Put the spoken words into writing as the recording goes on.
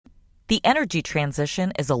The energy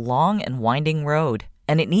transition is a long and winding road,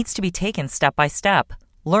 and it needs to be taken step by step.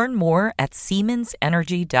 Learn more at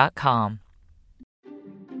SiemensEnergy.com.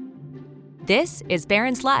 This is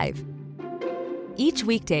Barron's Live. Each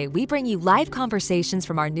weekday, we bring you live conversations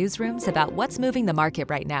from our newsrooms about what's moving the market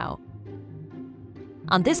right now.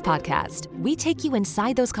 On this podcast, we take you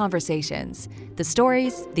inside those conversations, the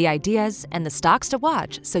stories, the ideas, and the stocks to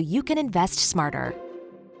watch so you can invest smarter.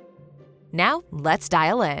 Now, let's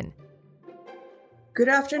dial in. Good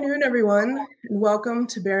afternoon, everyone, and welcome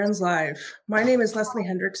to Barron's Live. My name is Leslie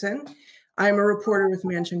Hendrickson. I'm a reporter with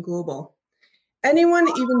Mansion Global. Anyone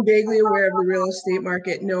even vaguely aware of the real estate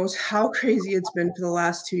market knows how crazy it's been for the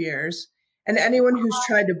last 2 years, and anyone who's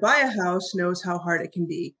tried to buy a house knows how hard it can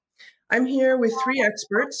be. I'm here with 3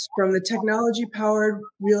 experts from the technology-powered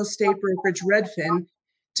real estate brokerage Redfin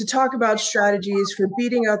to talk about strategies for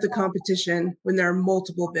beating out the competition when there are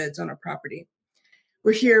multiple bids on a property.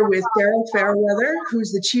 We're here with Daryl Fairweather,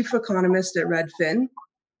 who's the chief economist at Redfin,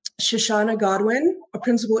 Shoshana Godwin, a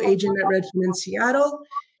principal agent at Redfin in Seattle,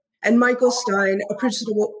 and Michael Stein, a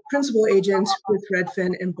principal agent with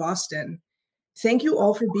Redfin in Boston. Thank you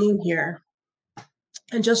all for being here.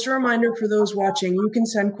 And just a reminder for those watching, you can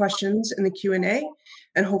send questions in the Q&A,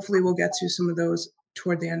 and hopefully we'll get to some of those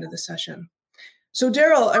toward the end of the session. So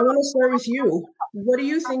Daryl, I want to start with you. What do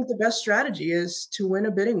you think the best strategy is to win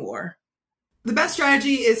a bidding war? The best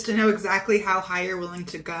strategy is to know exactly how high you're willing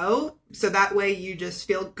to go. So that way you just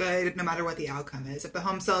feel good no matter what the outcome is. If the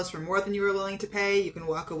home sells for more than you were willing to pay, you can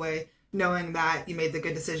walk away knowing that you made the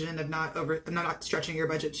good decision of not stretching your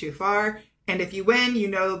budget too far. And if you win, you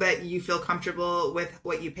know that you feel comfortable with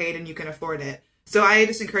what you paid and you can afford it. So I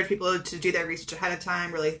just encourage people to do their research ahead of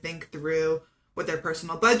time, really think through what their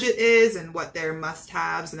personal budget is and what their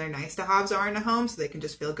must-haves and their nice-to-haves are in a home so they can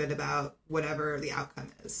just feel good about whatever the outcome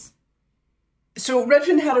is. So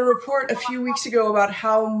Redfin had a report a few weeks ago about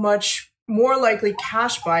how much more likely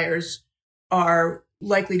cash buyers are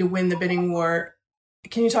likely to win the bidding war.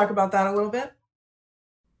 Can you talk about that a little bit?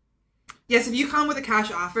 Yes, if you come with a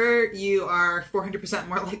cash offer, you are 400%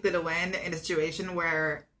 more likely to win in a situation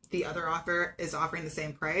where the other offer is offering the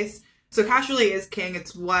same price. So cash really is king.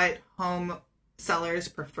 It's what home sellers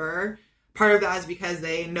prefer. Part of that is because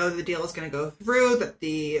they know the deal is going to go through, that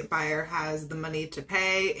the buyer has the money to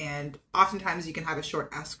pay, and oftentimes you can have a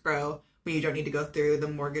short escrow when you don't need to go through the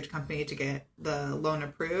mortgage company to get the loan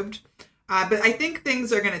approved. But I think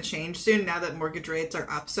things are going to change soon now that mortgage rates are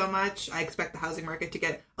up so much. I expect the housing market to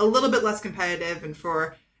get a little bit less competitive and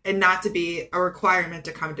for it not to be a requirement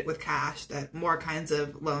to come with cash, that more kinds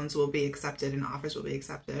of loans will be accepted and offers will be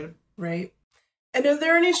accepted. Right. And are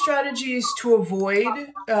there any strategies to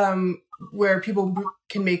avoid where people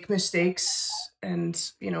can make mistakes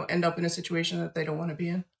and, end up in a situation that they don't want to be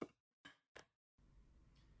in?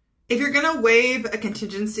 If you're going to waive a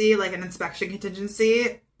contingency, like an inspection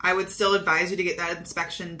contingency, I would still advise you to get that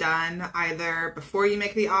inspection done either before you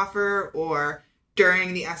make the offer or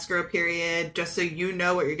during the escrow period, just so you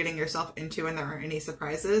know what you're getting yourself into and there aren't any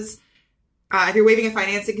surprises. If you're waiving a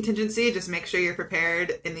financing contingency, just make sure you're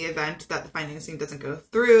prepared in the event that the financing doesn't go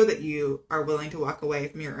through, that you are willing to walk away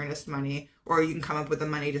from your earnest money, or you can come up with the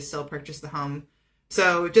money to still purchase the home.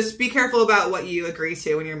 So just be careful about what you agree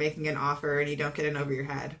to when you're making an offer and you don't get in over your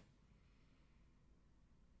head.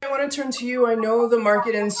 I want to turn to you. I know the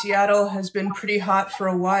market in Seattle has been pretty hot for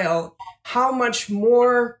a while. How much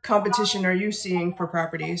more competition are you seeing for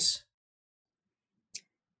properties?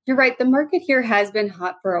 You're right. The market here has been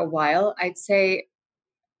hot for a while. I'd say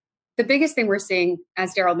the biggest thing we're seeing,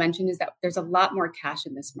 as Daryl mentioned, is that there's a lot more cash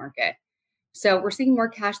in this market. So we're seeing more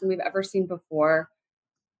cash than we've ever seen before.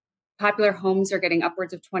 Popular homes are getting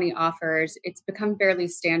upwards of 20 offers. It's become fairly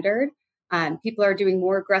standard. People are doing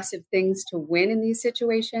more aggressive things to win in these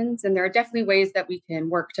situations. And there are definitely ways that we can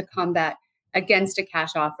work to combat against a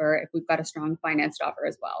cash offer if we've got a strong financed offer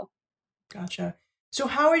as well. Gotcha. So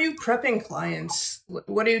how are you prepping clients?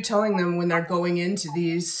 What are you telling them when they're going into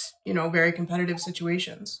these, very competitive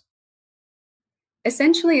situations?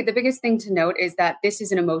 Essentially, the biggest thing to note is that this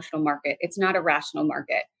is an emotional market. It's not a rational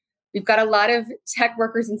market. We've got a lot of tech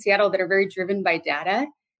workers in Seattle that are very driven by data,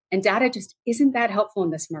 and data just isn't that helpful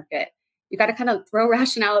in this market. You got to kind of throw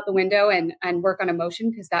rationale out the window and work on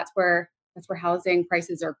emotion, because that's where housing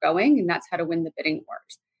prices are going, and that's how to win the bidding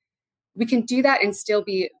wars. We can do that and still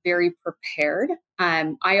be very prepared.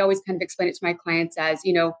 I always kind of explain it to my clients as,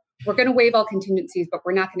 we're going to waive all contingencies, but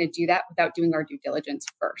we're not going to do that without doing our due diligence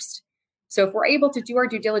first. So if we're able to do our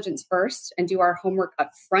due diligence first and do our homework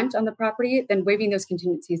up front on the property, then waiving those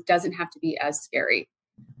contingencies doesn't have to be as scary.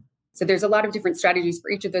 So there's a lot of different strategies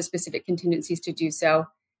for each of those specific contingencies to do so.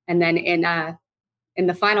 And then in in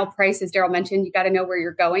the final price, as Daryl mentioned, you got to know where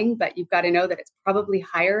you're going, but you've got to know that it's probably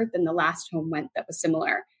higher than the last home went that was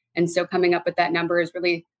similar. And so coming up with that number is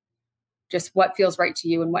really just what feels right to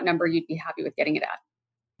you and what number you'd be happy with getting it at.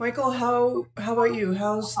 Michael, how about you?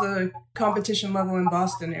 How's the competition level in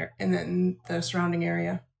Boston and then the surrounding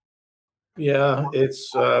area? Yeah, it's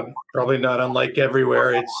probably not unlike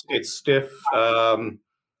everywhere. It's stiff in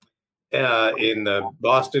the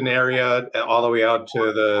Boston area, all the way out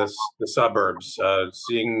to the suburbs.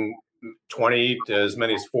 Seeing 20 to as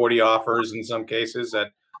many as 40 offers in some cases at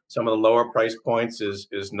some of the lower price points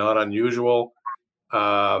is not unusual.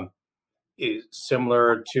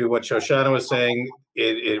 Similar to what Shoshana was saying,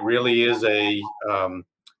 it really is a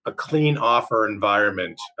clean offer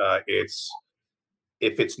environment.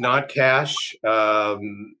 If it's not cash,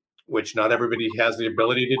 which not everybody has the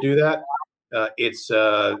ability to do that, it's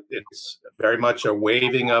very much a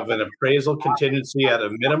waiving of an appraisal contingency at a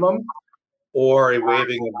minimum, or a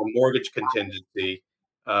waiving of a mortgage contingency.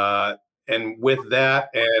 And with that,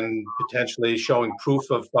 and potentially showing proof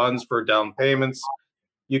of funds for down payments,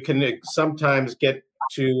 you can sometimes get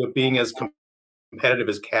to being as competitive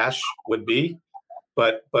as cash would be.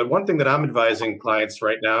 But one thing that I'm advising clients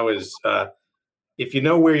right now is, if you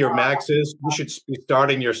know where your max is, you should be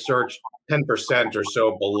starting your search 10% or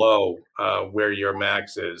so below where your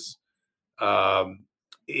max is.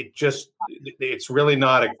 It's really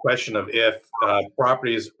not a question of if.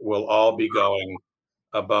 Properties will all be going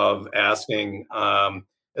above asking,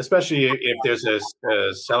 especially if there's a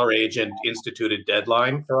seller agent instituted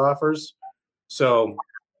deadline for offers. So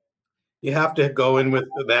you have to go in with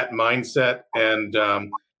that mindset and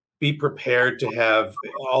be prepared to have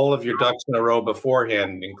all of your ducks in a row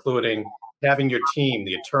beforehand, including having your team,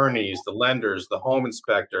 the attorneys, the lenders, the home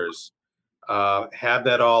inspectors, have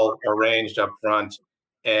that all arranged up front.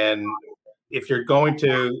 And if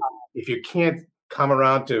you can't come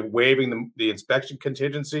around to waiving the inspection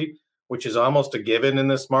contingency, which is almost a given in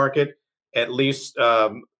this market, at least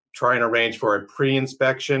try and arrange for a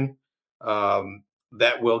pre-inspection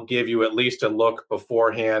that will give you at least a look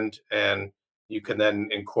beforehand, and you can then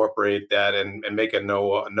incorporate that and make a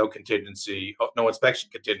no inspection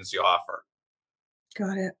contingency offer.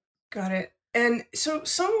 Got it. And so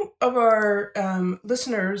some of our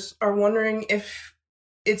listeners are wondering if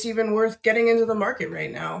it's even worth getting into the market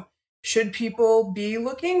right now. Should people be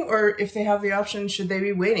looking, or if they have the option, should they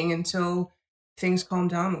be waiting until things calm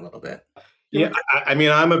down a little bit? Yeah, I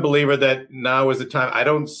mean, I'm a believer that now is the time. I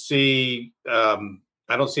don't see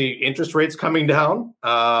interest rates coming down.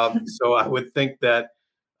 So I would think that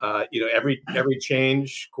every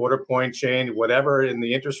change, quarter point change, whatever in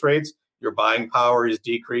the interest rates, your buying power is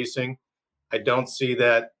decreasing. I don't see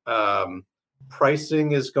that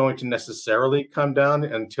pricing is going to necessarily come down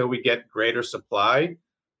until we get greater supply.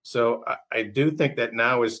 So I do think that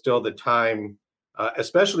now is still the time,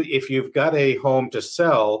 especially if you've got a home to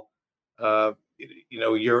sell.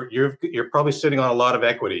 You're probably sitting on a lot of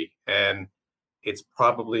equity, and it's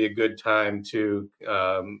probably a good time to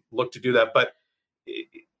look to do that. But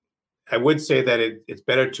I would say that it's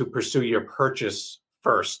better to pursue your purchase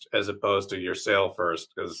first as opposed to your sale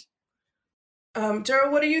first. Because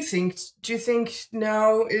Daryl, what do you think? Do you think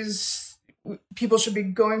now people should be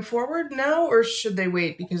going forward now, or should they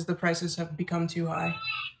wait because the prices have become too high?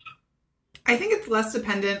 I think it's less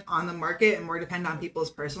dependent on the market and more dependent on people's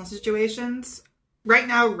personal situations. Right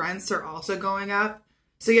now, rents are also going up.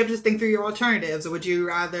 So you have to think through your alternatives. Would you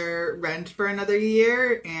rather rent for another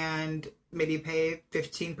year and maybe pay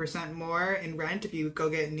 15% more in rent if you go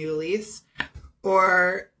get a new lease?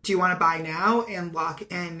 Or do you want to buy now and lock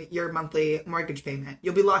in your monthly mortgage payment?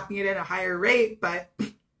 You'll be locking it at a higher rate, but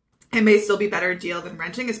it may still be a better deal than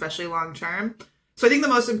renting, especially long term. So I think the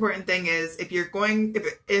most important thing is if you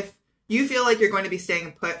feel like you're going to be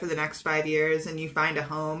staying put for the next 5 years and you find a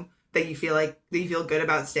home that you feel good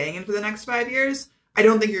about staying in for the next 5 years, I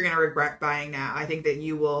don't think you're going to regret buying now. I think that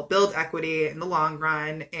you will build equity in the long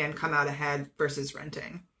run and come out ahead versus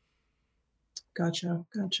renting. Gotcha.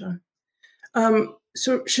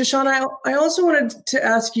 So Shoshana, I also wanted to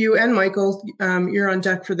ask you, and Michael, you're on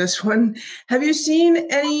deck for this one. Have you seen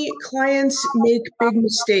any clients make big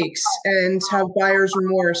mistakes and have buyer's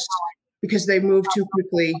remorse because they moved too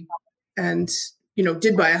quickly and,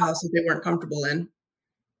 did buy a house that they weren't comfortable in?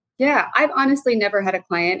 Yeah, I've honestly never had a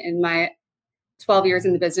client in my 12 years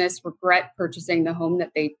in the business regret purchasing the home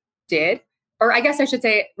that they did. Or I guess I should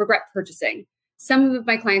say regret purchasing. Some of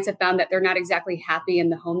my clients have found that they're not exactly happy in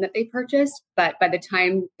the home that they purchased, but by the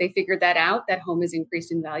time they figured that out, that home has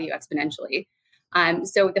increased in value exponentially.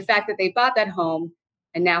 So the fact that they bought that home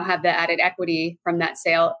and now have the added equity from that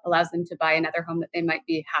sale allows them to buy another home that they might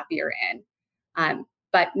be happier in.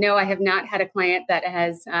 But no, I have not had a client that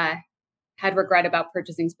has had regret about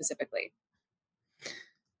purchasing specifically.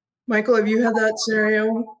 Michael, have you had that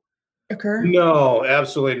scenario occur? No,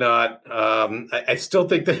 absolutely not. I still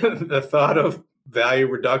think that the thought of value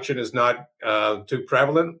reduction is not too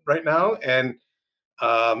prevalent right now. And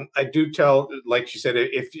I do tell, like she said,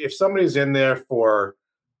 if somebody's in there for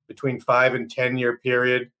between 5 and 10 year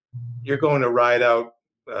period, you're going to ride out.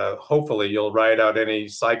 Hopefully, you'll ride out any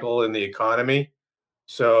cycle in the economy.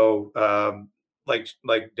 So, like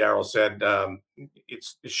Daryl said, it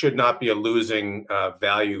should not be a losing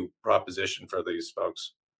value proposition for these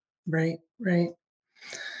folks. Right.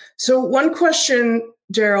 So one question,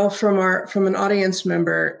 Daryl, from an audience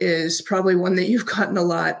member is probably one that you've gotten a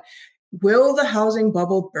lot. Will the housing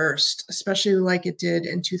bubble burst, especially like it did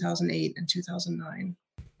in 2008 and 2009?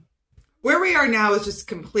 Where we are now is just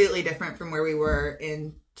completely different from where we were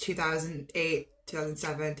in 2008,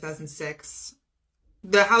 2007, 2006.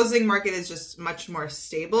 The housing market is just much more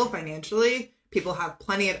stable financially. People have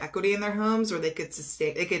plenty of equity in their homes where they could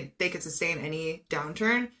sustain any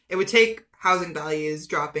downturn. It would take housing values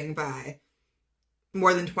dropping by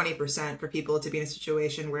more than 20% for people to be in a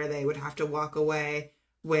situation where they would have to walk away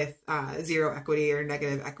with zero equity or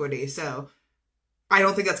negative equity. So I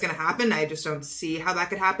don't think that's going to happen. I just don't see how that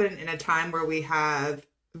could happen in a time where we have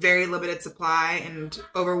very limited supply and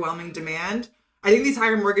overwhelming demand. I think these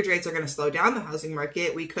higher mortgage rates are going to slow down the housing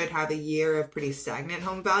market. We could have a year of pretty stagnant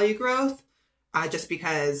home value growth just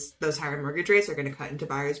because those higher mortgage rates are going to cut into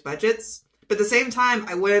buyers' budgets. But at the same time,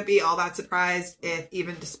 I wouldn't be all that surprised if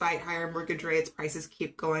even despite higher mortgage rates, prices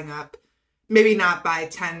keep going up. Maybe not by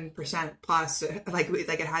 10% plus like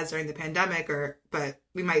it has during the pandemic, but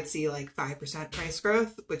we might see like 5% price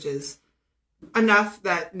growth, which is enough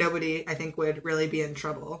that nobody, I think, would really be in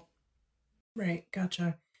trouble. Right.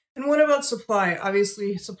 Gotcha. And what about supply?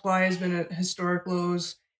 Obviously, supply has been at historic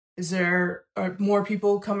lows. Are more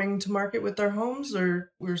people coming to market with their homes,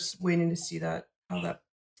 or we're waiting to see how that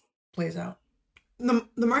plays out? The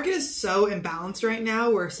market is so imbalanced right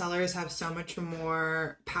now where sellers have so much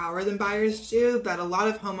more power than buyers do that a lot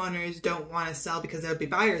of homeowners don't want to sell because there'll be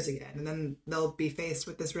buyers again. And then they'll be faced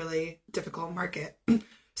with this really difficult market.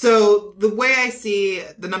 So the way I see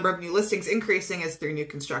the number of new listings increasing is through new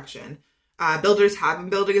construction. Builders have been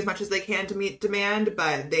building as much as they can to meet demand,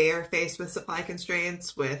 but they are faced with supply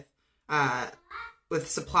constraints, with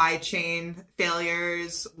supply chain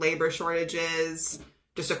failures, labor shortages.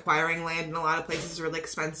 Just acquiring land in a lot of places is really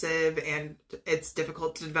expensive, and it's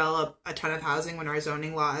difficult to develop a ton of housing when our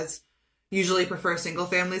zoning laws usually prefer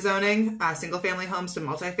single-family zoning, single-family homes to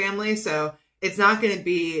multifamily. So it's not going to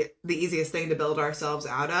be the easiest thing to build ourselves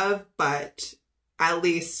out of, but at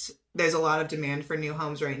least there's a lot of demand for new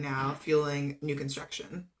homes right now, fueling new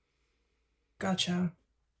construction. Gotcha.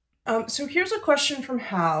 So here's a question from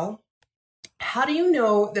Hal. How do you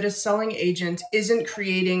know that a selling agent isn't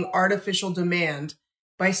creating artificial demand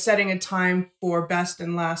by setting a time for best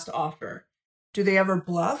and last offer? Do they ever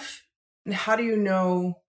bluff? And how do you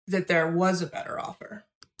know that there was a better offer?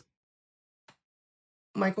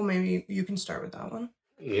 Michael, maybe you can start with that one.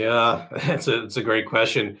 Yeah, it's a great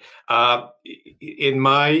question. In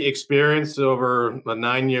my experience over a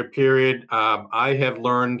 9-year period, I have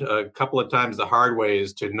learned a couple of times the hard way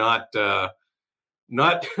is to not to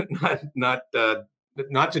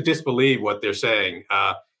disbelieve what they're saying.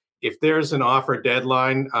 If there's an offer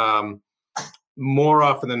deadline, more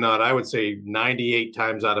often than not, I would say 98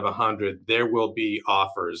 times out of 100, there will be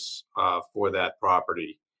offers for that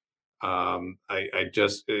property. And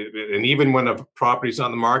even when a property's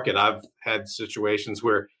on the market, I've had situations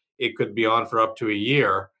where it could be on for up to a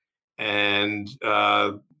year, and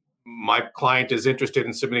my client is interested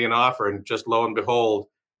in submitting an offer, and just lo and behold,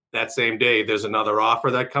 that same day, there's another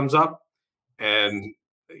offer that comes up, and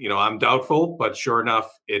I'm doubtful, but sure enough,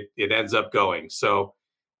 it ends up going. So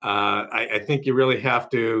I think you really have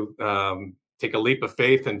to take a leap of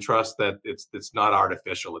faith and trust that it's not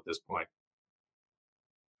artificial at this point.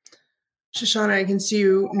 Shoshana, I can see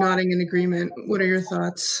you nodding in agreement. What are your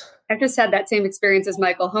thoughts? I've just had that same experience as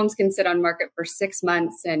Michael. Homes can sit on market for 6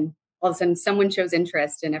 months, and all of a sudden someone shows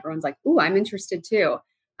interest and everyone's like, ooh, I'm interested too.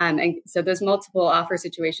 And so those multiple offer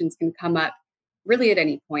situations can come up really at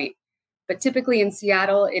any point. But typically in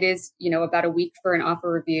Seattle, it is, about a week for an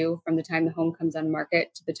offer review from the time the home comes on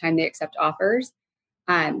market to the time they accept offers.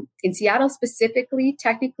 In Seattle specifically,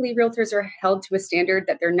 technically, realtors are held to a standard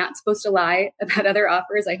that they're not supposed to lie about other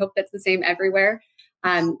offers. I hope that's the same everywhere.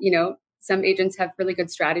 Some agents have really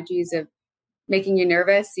good strategies of making you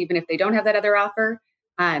nervous, even if they don't have that other offer.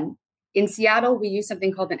 In Seattle, we use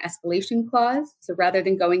something called an escalation clause. So rather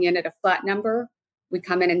than going in at a flat number, we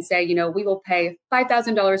come in and say, we will pay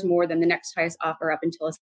 $5,000 more than the next highest offer up until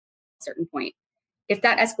a certain point. If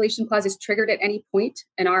that escalation clause is triggered at any point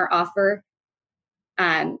and our offer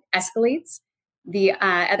escalates, the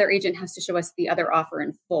other agent has to show us the other offer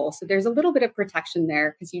in full. So there's a little bit of protection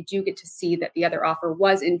there because you do get to see that the other offer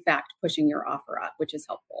was in fact pushing your offer up, which is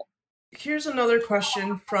helpful. Here's another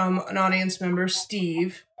question from an audience member,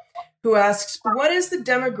 Steve, who asks, what is the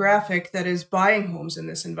demographic that is buying homes in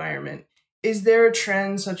this environment? Is there a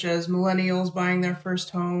trend such as millennials buying their first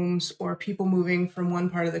homes or people moving from one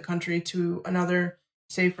part of the country to another,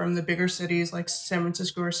 say from the bigger cities like San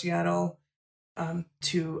Francisco or Seattle?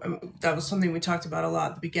 That was something we talked about a lot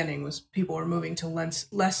at the beginning, was people were moving to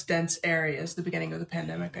less dense areas, the beginning of the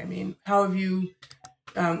pandemic. I mean,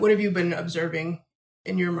 what have you been observing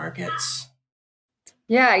in your markets?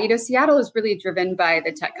 Yeah, Seattle is really driven by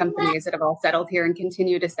the tech companies that have all settled here and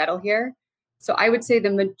continue to settle here. So I would say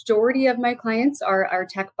the majority of my clients are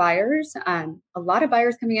tech buyers. A lot of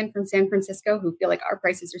buyers coming in from San Francisco who feel like our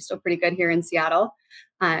prices are still pretty good here in Seattle.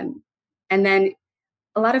 And then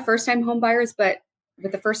a lot of first-time home buyers, but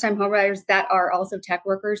with the first-time home buyers that are also tech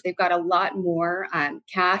workers, they've got a lot more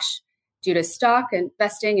cash due to stock and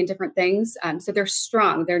vesting and different things. So they're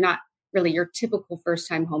strong. They're not really your typical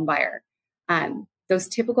first-time home buyer. Those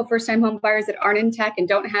typical first-time home buyers that aren't in tech and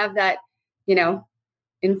don't have that,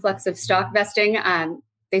 influx of stock vesting,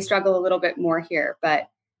 they struggle a little bit more here, but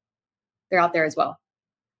they're out there as well.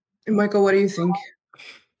 And Michael, what do you think?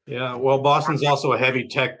 Yeah, well, Boston's also a heavy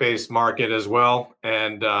tech-based market as well.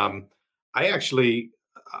 And I'm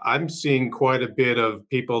seeing quite a bit of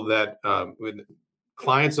people that, with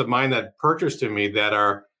clients of mine that purchased to me that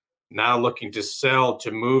are now looking to sell,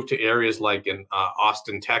 to move to areas like in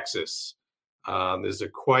Austin, Texas. There's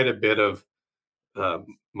quite a bit of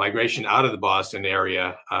migration out of the Boston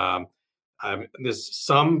area. There's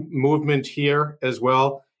some movement here as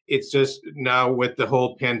well. It's just now with the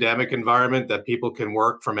whole pandemic environment that people can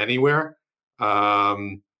work from anywhere.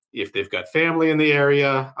 If they've got family in the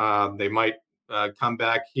area, they might come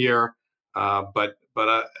back here. But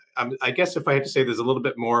I guess if I had to say, there's a little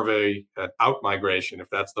bit more of an out migration, if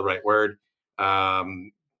that's the right word,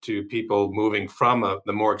 to people moving from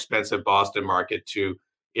the more expensive Boston market to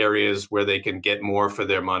areas where they can get more for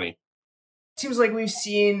their money. Seems like we've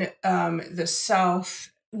seen the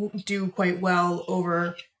South do quite well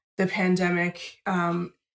over the pandemic,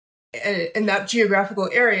 and that geographical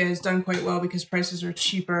area has done quite well because prices are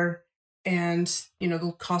cheaper and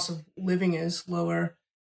the cost of living is lower.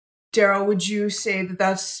 Daryl, would you say that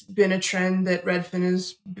that's been a trend that Redfin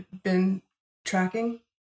has been tracking?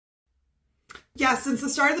 Yeah, since the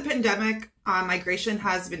start of the pandemic, migration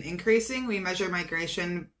has been increasing. We measure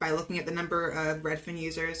migration by looking at the number of Redfin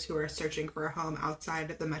users who are searching for a home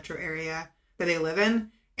outside of the metro area that they live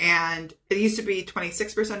in. And it used to be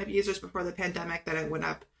 26% of users before the pandemic, then it went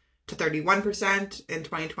up to 31% in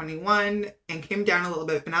 2021 and came down a little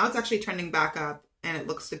bit. But now it's actually trending back up, and it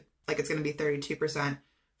looks like it's going to be 32%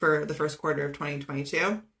 for the first quarter of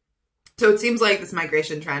 2022. So it seems like this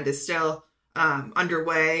migration trend is still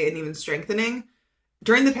underway and even strengthening.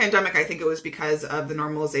 During the pandemic, I think it was because of the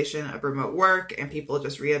normalization of remote work and people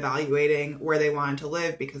just reevaluating where they wanted to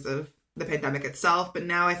live because of the pandemic itself. But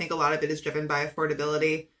now I think a lot of it is driven by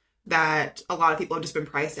affordability, that a lot of people have just been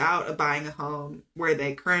priced out of buying a home where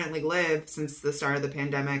they currently live since the start of the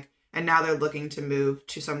pandemic. And now they're looking to move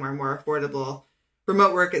to somewhere more affordable.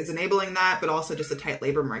 Remote work is enabling that, but also just a tight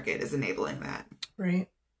labor market is enabling that. Right.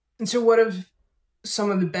 And so what have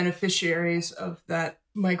some of the beneficiaries of that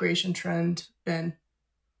migration trend been?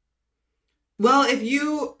 Well, if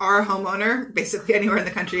you are a homeowner, basically anywhere in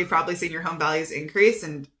the country, you've probably seen your home values increase,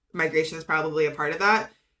 and migration is probably a part of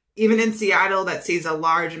that. Even in Seattle, that sees a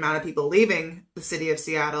large amount of people leaving the city of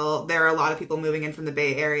Seattle. There are a lot of people moving in from the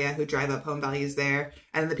Bay Area who drive up home values there.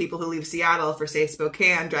 And the people who leave Seattle for, say,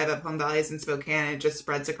 Spokane, drive up home values in Spokane, and it just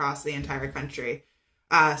spreads across the entire country.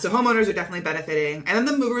 So homeowners are definitely benefiting. And then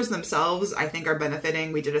the movers themselves, I think, are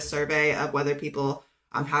benefiting. We did a survey of whether people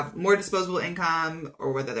have more disposable income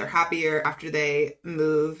or whether they're happier after they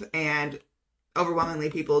move. And overwhelmingly,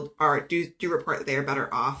 people do report that they are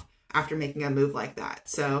better off after making a move like that.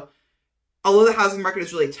 So although the housing market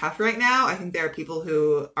is really tough right now, I think there are people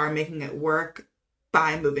who are making it work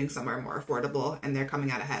by moving somewhere more affordable, and they're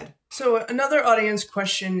coming out ahead. So another audience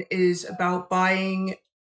question is about buying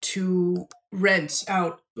to rent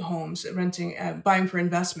out homes, buying for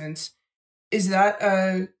investments. Is that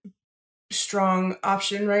a strong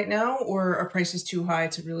option right now, or are prices too high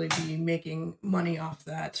to really be making money off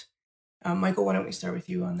that? Michael, why don't we start with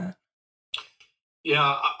you on that?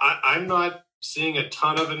 Yeah, I'm not seeing a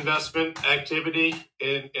ton of investment activity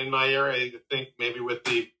in my area. I think maybe with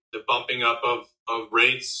the bumping up of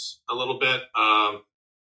rates a little bit, and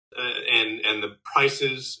the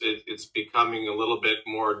prices, it's becoming a little bit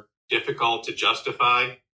more difficult to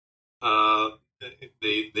justify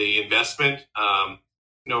the investment.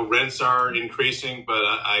 Rents are increasing, but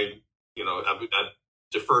I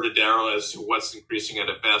defer to Daryl as to what's increasing at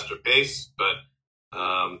a faster pace. But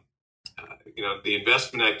the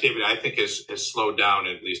investment activity, I think, has slowed down,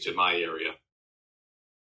 at least in my area.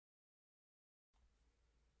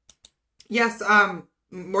 Yes,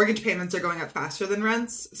 mortgage payments are going up faster than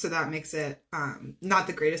rents, so that makes it not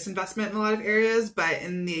the greatest investment in a lot of areas. But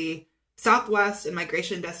in the Southwest and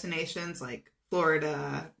migration destinations like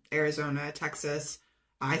Florida, Arizona, Texas,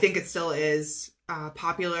 I think it still is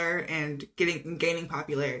popular and gaining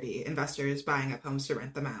popularity. Investors buying up homes to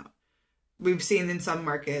rent them out. We've seen in some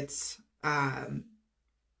markets, I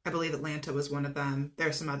believe Atlanta was one of them. There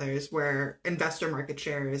are some others where investor market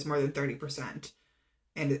share is more than 30%,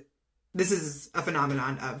 and this is a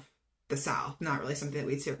phenomenon of the South, not really something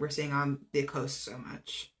that we're seeing on the coast so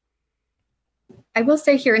much. I will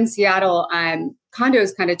say here in Seattle,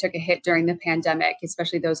 condos kind of took a hit during the pandemic,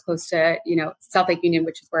 especially those close to, South Lake Union,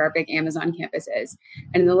 which is where our big Amazon campus is.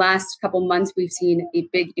 And in the last couple months, we've seen a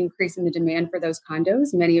big increase in the demand for those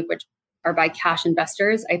condos, many of which are by cash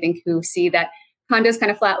investors, I think, who see that condos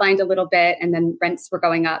kind of flatlined a little bit and then rents were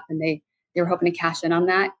going up and they were hoping to cash in on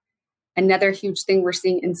that. Another huge thing we're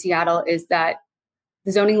seeing in Seattle is that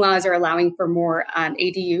the zoning laws are allowing for more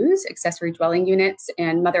ADUs, accessory dwelling units,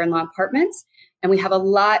 and mother-in-law apartments. And we have a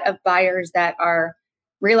lot of buyers that are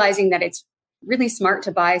realizing that it's really smart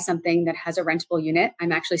to buy something that has a rentable unit.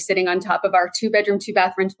 I'm actually sitting on top of our 2-bedroom,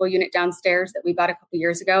 2-bath rentable unit downstairs that we bought a couple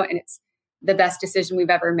years ago. And it's the best decision we've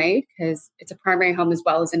ever made because it's a primary home as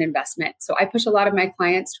well as an investment. So I push a lot of my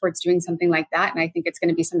clients towards doing something like that. And I think it's going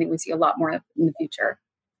to be something we see a lot more of in the future.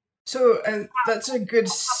 So that's a good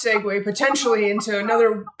segue potentially into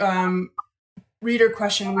another reader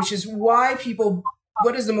question, which is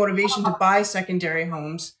what is the motivation to buy secondary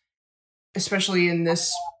homes, especially in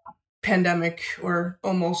this pandemic or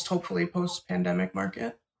almost hopefully post-pandemic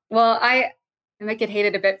market? Well, I might get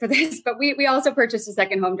hated a bit for this, but we also purchased a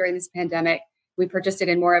second home during this pandemic. We purchased it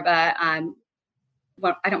in more of a, I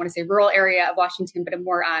don't want to say rural area of Washington, but a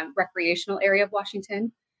more recreational area of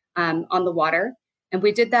Washington on the water. And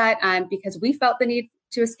we did that because we felt the need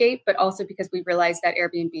to escape, but also because we realized that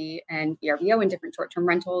Airbnb and VRBO and different short-term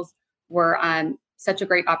rentals were such a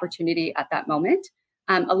great opportunity at that moment.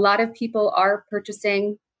 A lot of people are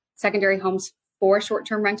purchasing secondary homes for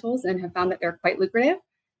short-term rentals and have found that they're quite lucrative.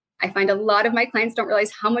 I find a lot of my clients don't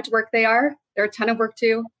realize how much work they are. They're a ton of work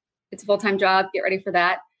too. It's a full-time job. Get ready for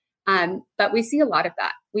that. But we see a lot of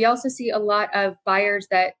that. We also see a lot of buyers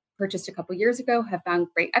that purchased a couple years ago, have found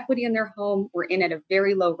great equity in their home, were in at a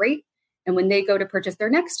very low rate. And when they go to purchase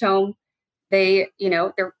their next home, they're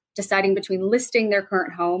deciding between listing their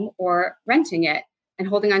current home or renting it, and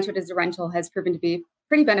holding onto it as a rental has proven to be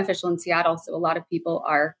pretty beneficial in Seattle. So a lot of people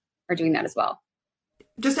are doing that as well.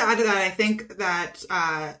 Just to add to that, I think that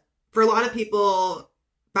for a lot of people,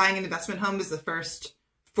 buying an investment home is the first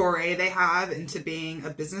foray they have into being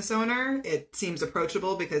a business owner. It seems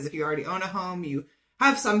approachable because if you already own a home, you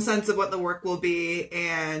have some sense of what the work will be,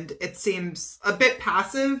 and it seems a bit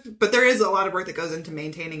passive, but there is a lot of work that goes into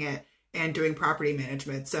maintaining it and doing property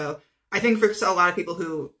management. So I think for a lot of people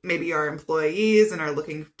who maybe are employees and are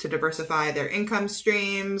looking to diversify their income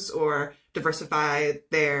streams or diversify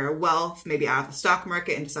their wealth, maybe out of the stock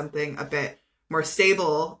market into something a bit more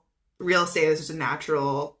stable, real estate is just a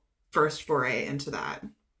natural first foray into that.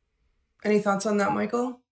 Any thoughts on that,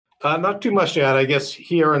 Michael? Not too much to add. I guess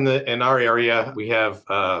here in our area, we have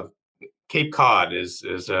Cape Cod is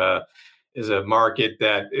a market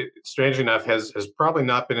that, strangely enough, has probably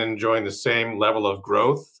not been enjoying the same level of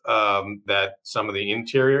growth that some of the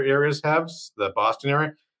interior areas have, the Boston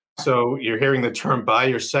area. So you're hearing the term "buy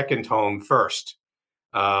your second home first,"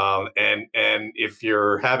 and if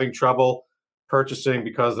you're having trouble purchasing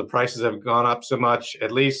because the prices have gone up so much,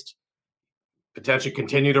 at least potentially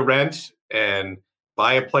continue to rent and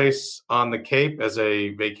buy a place on the Cape as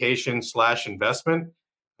a vacation/investment,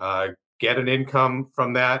 get an income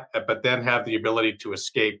from that, but then have the ability to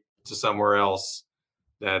escape to somewhere else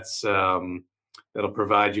that'll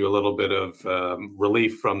provide you a little bit of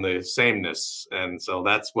relief from the sameness. And so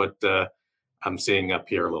that's what I'm seeing up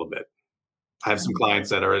here a little bit. I have some clients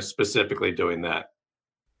that are specifically doing that.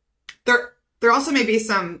 There also may be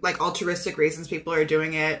some like altruistic reasons people are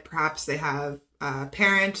doing it. Perhaps they have a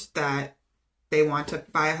parent that they want to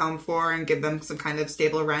buy a home for and give them some kind of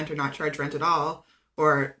stable rent or not charge rent at all.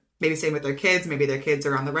 Or maybe staying with their kids. Maybe their kids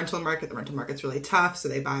are on the rental market. The rental market's really tough, so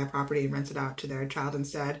they buy a property and rent it out to their child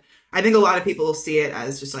instead. I think a lot of people see it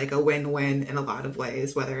as just like a win-win in a lot of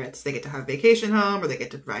ways, whether it's they get to have a vacation home or they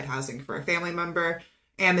get to provide housing for a family member,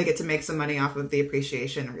 and they get to make some money off of the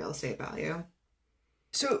appreciation in real estate value.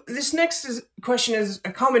 So this next question is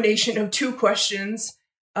a combination of two questions.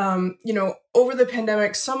 Over the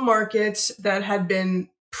pandemic, some markets that had been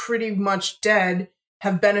pretty much dead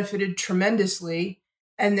have benefited tremendously.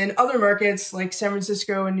 And then other markets like San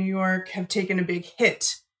Francisco and New York have taken a big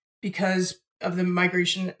hit because of the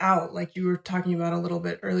migration out, like you were talking about a little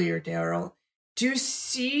bit earlier, Daryl. Do you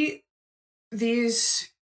see these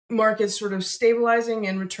markets sort of stabilizing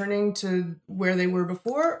and returning to where they were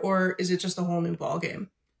before, or is it just a whole new ballgame?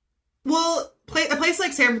 Well, a place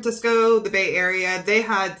like San Francisco, the Bay Area, they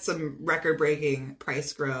had some record-breaking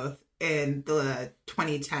price growth in the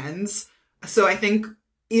 2010s. So I think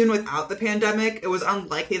even without the pandemic, it was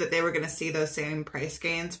unlikely that they were going to see those same price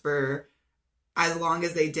gains for as long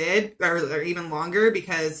as they did, or even longer,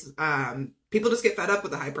 because people just get fed up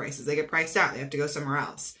with the high prices. They get priced out. They have to go somewhere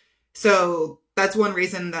else. So that's one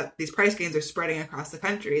reason that these price gains are spreading across the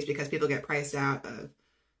country, is because people get priced out of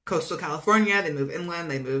coastal California. They move inland,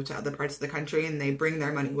 they move to other parts of the country, and they bring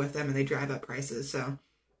their money with them and they drive up prices. So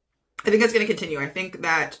I think that's going to continue. I think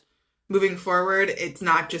that moving forward, it's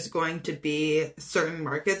not just going to be certain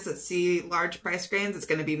markets that see large price gains. It's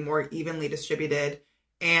going to be more evenly distributed.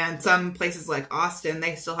 And some places like Austin,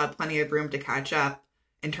 they still have plenty of room to catch up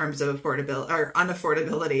in terms of affordability or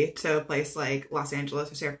unaffordability to a place like Los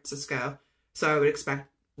Angeles or San Francisco. So I would expect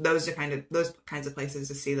those kinds of places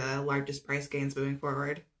to see the largest price gains moving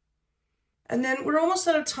forward. And then we're almost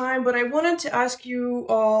out of time, but I wanted to ask you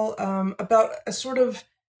all about a sort of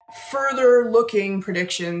further looking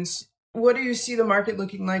predictions. What do you see the market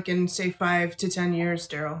looking like in, say, 5 to 10 years,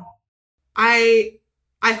 Daryl? I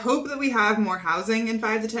hope that we have more housing in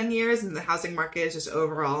 5 to 10 years and the housing market is just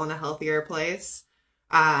overall in a healthier place.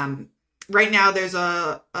 Right now, there's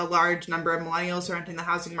a large number of millennials who are entering the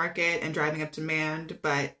housing market and driving up demand.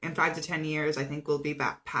 But in 5 to 10 years, I think we'll be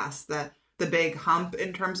back past the big hump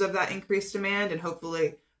in terms of that increased demand. And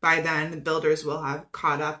hopefully by then, the builders will have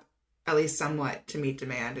caught up at least somewhat to meet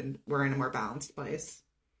demand and we're in a more balanced place.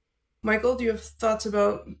 Michael, do you have thoughts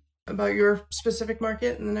about your specific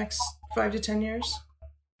market in the next 5 to 10 years?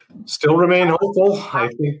 Still remain hopeful. I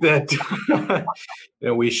think that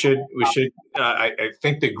we should. I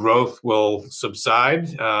think the growth will subside.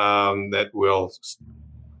 That we'll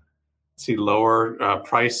see lower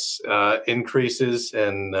price increases,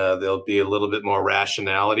 and there'll be a little bit more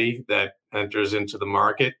rationality that enters into the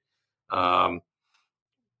market.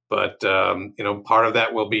 But part of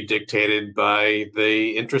that will be dictated by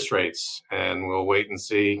the interest rates, and we'll wait and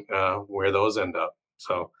see where those end up.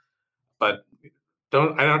 So, but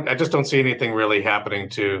I just don't see anything really happening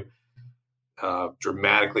to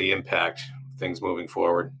dramatically impact things moving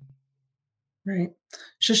forward. Right.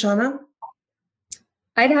 Shoshana?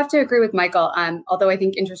 I'd have to agree with Michael, although I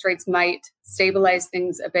think interest rates might stabilize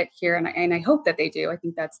things a bit here, and I hope that they do. I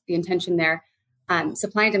think that's the intention there.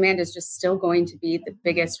 Supply and demand is just still going to be the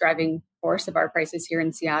biggest driving force of our prices here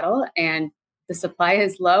in Seattle, and the supply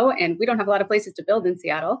is low, and we don't have a lot of places to build in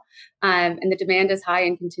Seattle, and the demand is high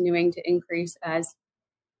and continuing to increase as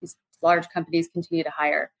these large companies continue to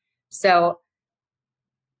hire. So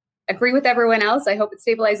agree with everyone else. I hope it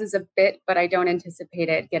stabilizes a bit, but I don't anticipate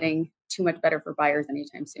it getting too much better for buyers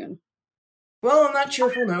anytime soon. Well, on that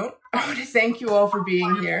cheerful note, I want to thank you all for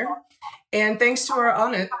being here. And thanks to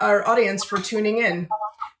our audience for tuning in.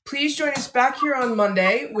 Please join us back here on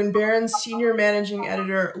Monday when Barron's Senior Managing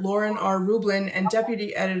Editor Lauren R. Rublin and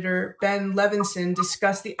Deputy Editor Ben Levinson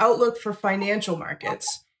discuss the outlook for financial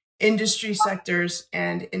markets, industry sectors,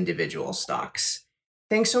 and individual stocks.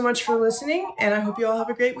 Thanks so much for listening, and I hope you all have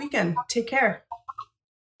a great weekend. Take care.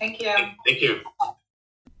 Thank you. Thank you.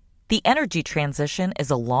 The energy transition is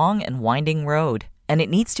a long and winding road, and it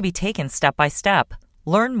needs to be taken step by step.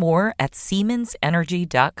 Learn more at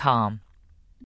SiemensEnergy.com.